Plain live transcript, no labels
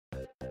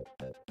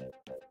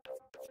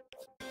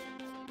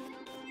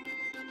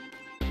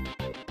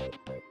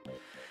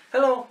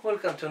Hello,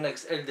 welcome to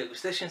next ale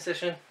degustation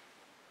session.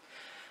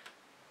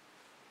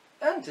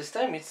 And this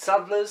time it's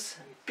Sadler's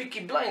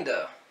Peaky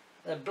Blinder,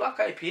 a black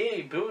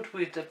IPA brewed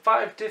with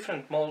 5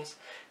 different malts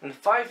and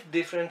 5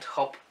 different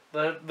hop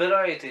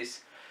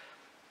varieties.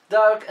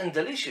 Dark and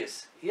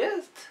delicious,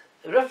 yet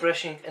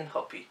refreshing and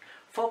hoppy.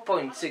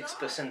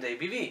 4.6%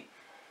 ABV.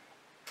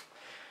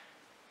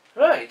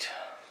 Right.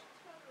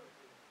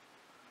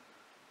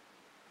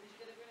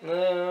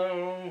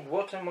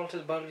 Water,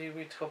 malted barley,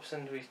 wheat, hops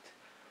and wheat.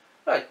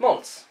 Right,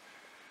 malts.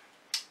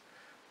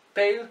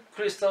 Pale,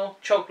 crystal,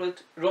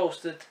 chocolate,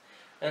 roasted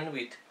and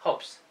wheat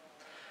hops.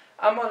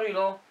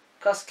 Amarillo,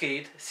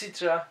 Cascade,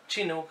 Citra,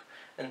 Chinook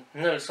and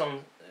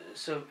Nelson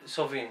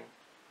Sauvin.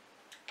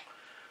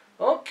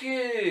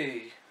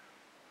 Okay.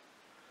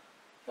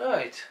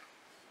 Right.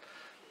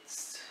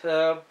 It's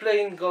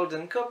plain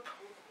golden cup.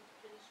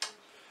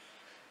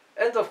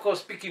 And of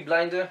course Peaky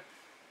Blinder.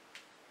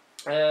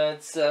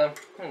 It's a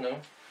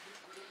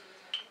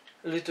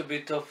little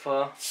bit of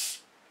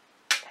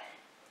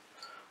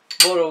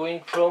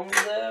borrowing from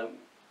the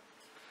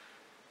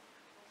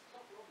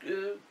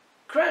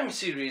crime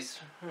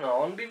series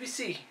on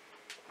BBC,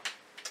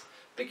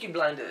 Peaky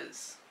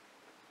Blinders.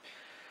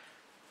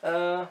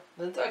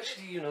 And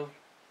actually,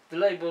 the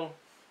label,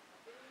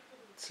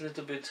 it's a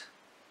little bit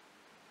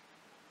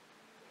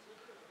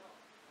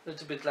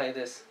like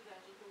this.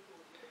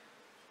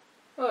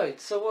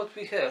 Right, so what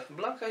we have?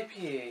 Black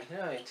IPA,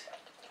 right.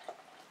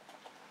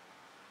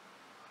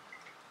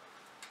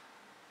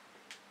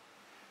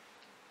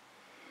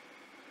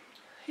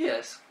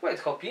 Yes, quite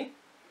hoppy,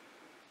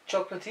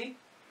 chocolatey,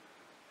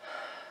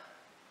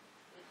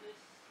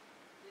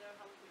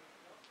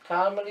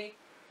 caramely.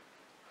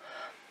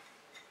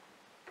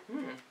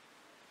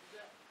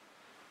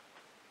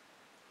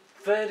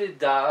 Very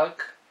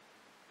dark,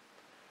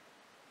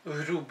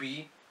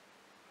 ruby.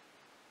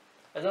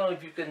 I don't know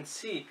if you can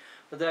see,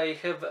 but I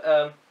have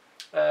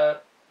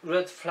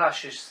red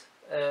flashes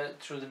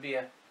through the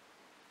beer.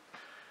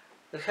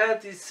 The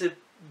head is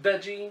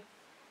veggie,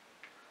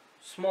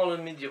 small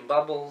and medium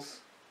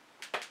bubbles.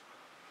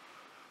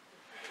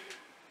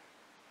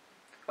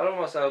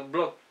 Aromas are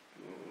blocked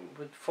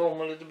with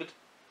foam a little bit.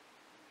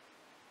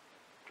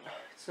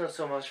 It's not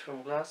so much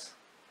from glass.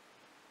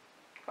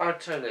 I'll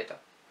try later.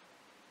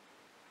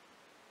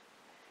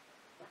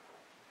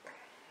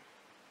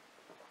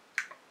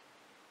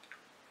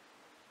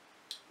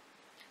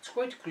 It's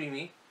quite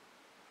creamy,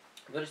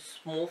 very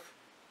smooth.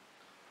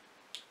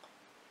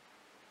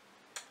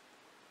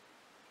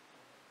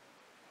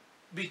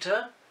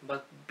 Bitter,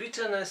 but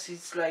bitterness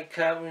is like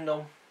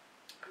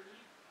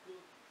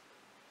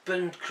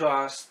burnt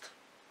crust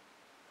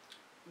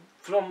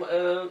from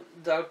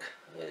dark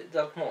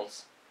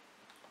malts.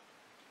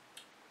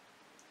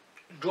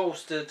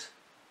 Roasted,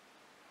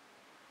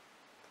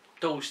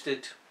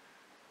 toasted,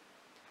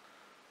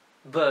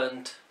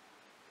 burnt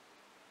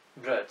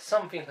bread,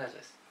 something like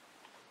this.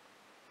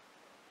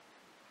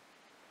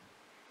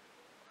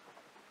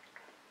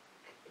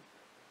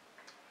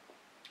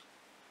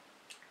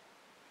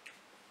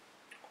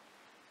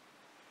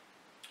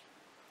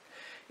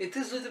 It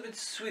is a little bit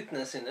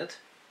sweetness in it.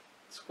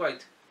 It's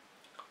quite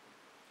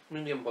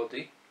medium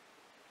body.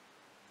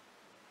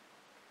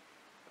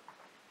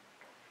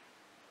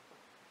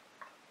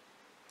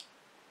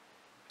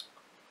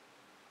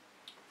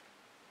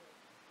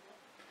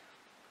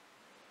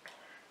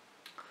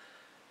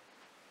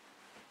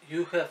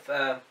 You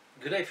have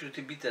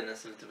grapefruity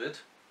bitterness a little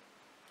bit,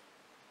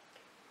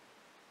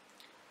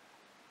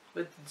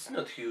 but it's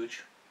not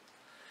huge.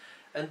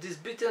 And this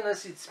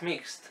bitterness, it's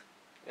mixed.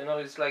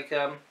 It's like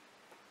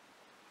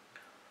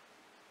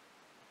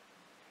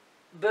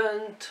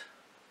burnt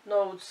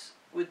notes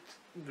with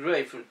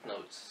grapefruit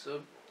notes,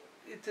 so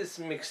it is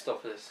mixed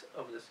of this.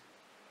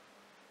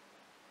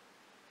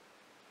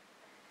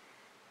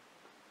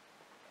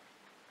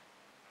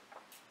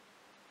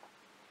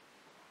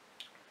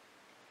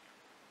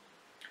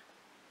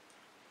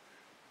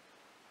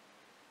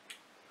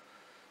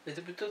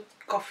 Little bit of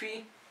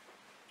coffee,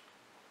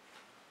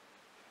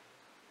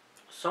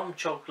 some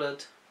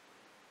chocolate.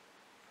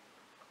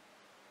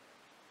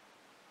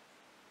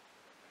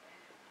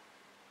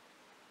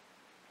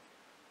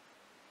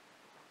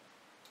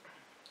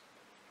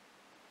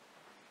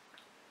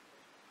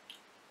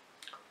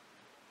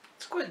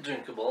 It's quite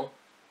drinkable.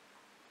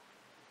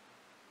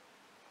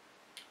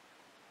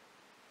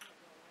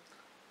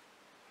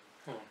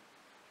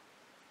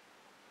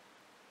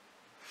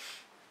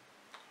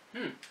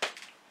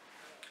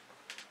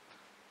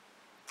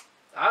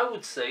 I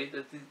would say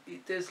that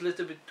it is a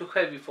little bit too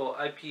heavy for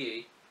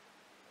IPA,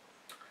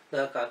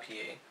 dark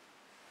IPA.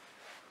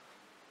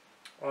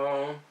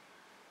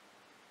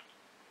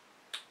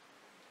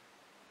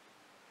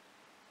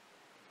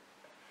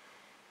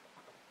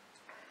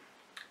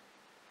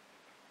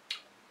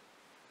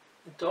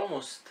 It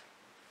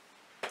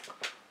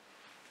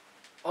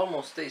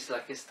almost tastes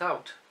like a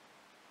stout.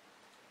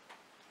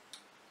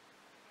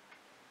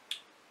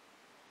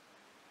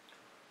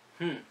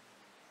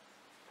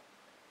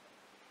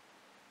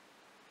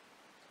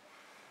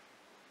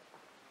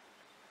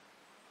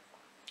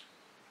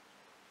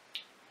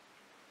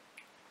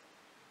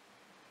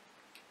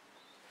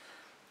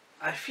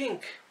 I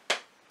think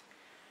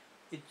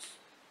it's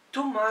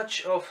too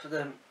much of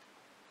the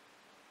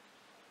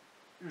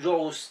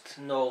roast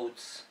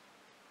notes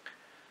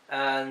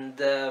and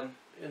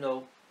you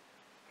know,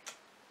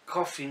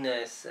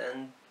 coffeeness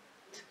and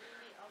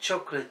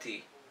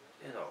chocolatey,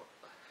 you know,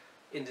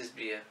 in this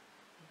beer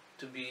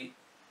to be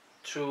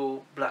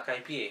true black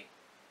IPA.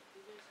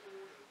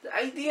 The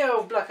idea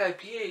of black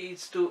IPA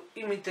is to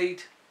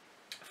imitate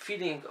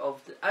feeling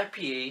of the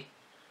IPA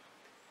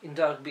in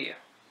dark beer.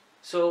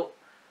 So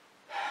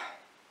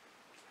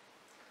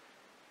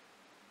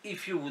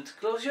if you would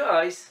close your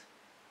eyes,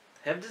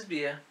 have this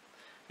beer,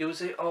 you would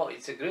say, oh,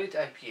 it's a great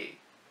IPA,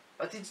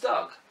 but it's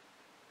dark.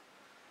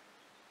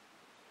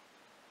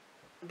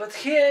 But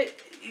here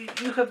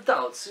you have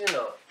doubts, you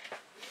know,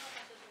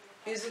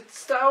 is it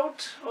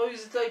stout or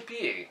is it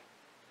IPA?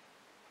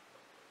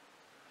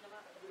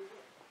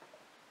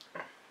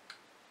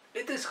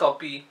 It is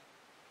hoppy,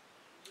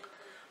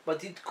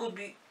 but it could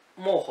be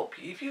more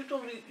hoppy. If you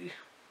don't,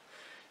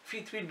 if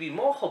it will be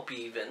more hoppy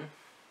even,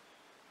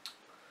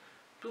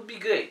 it would be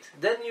great.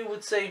 Then you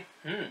would say,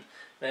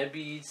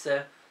 maybe it's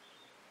a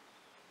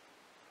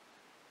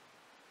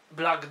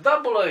black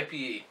double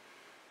IPA.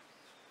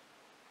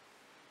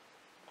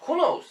 Who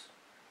knows?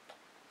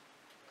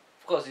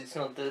 Of course, it's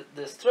not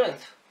the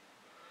strength.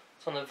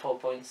 It's only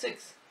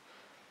 4.6.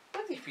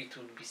 But if it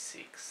would be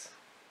 6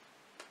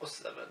 or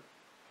 7,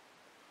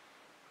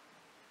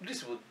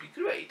 this would be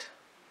great.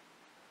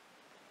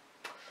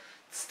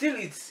 Still,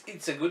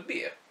 it's a good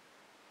beer.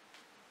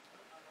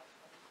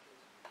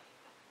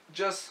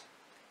 Just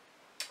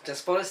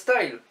for a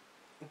style,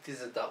 it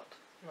is a doubt.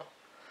 No,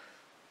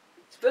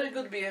 it's very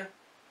good beer.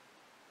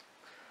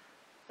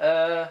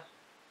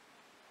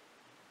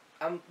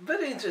 I'm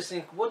very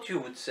interested what you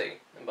would say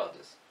about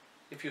this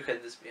if you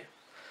had this beer.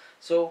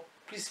 So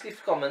please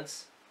leave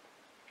comments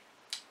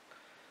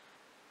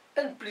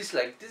and please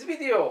like this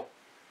video.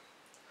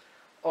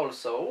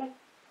 Also,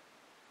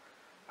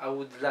 I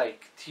would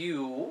like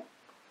you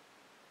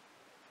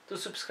to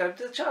subscribe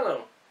to the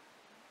channel.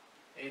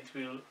 It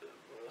will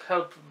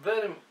help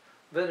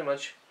very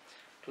much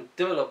to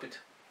develop it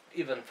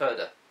even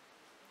further,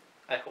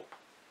 I hope.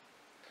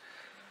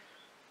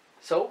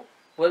 So,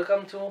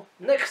 welcome to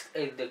next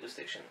ale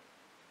degustation.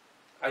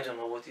 I don't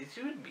know what it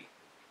will be.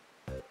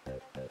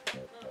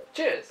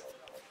 Cheers!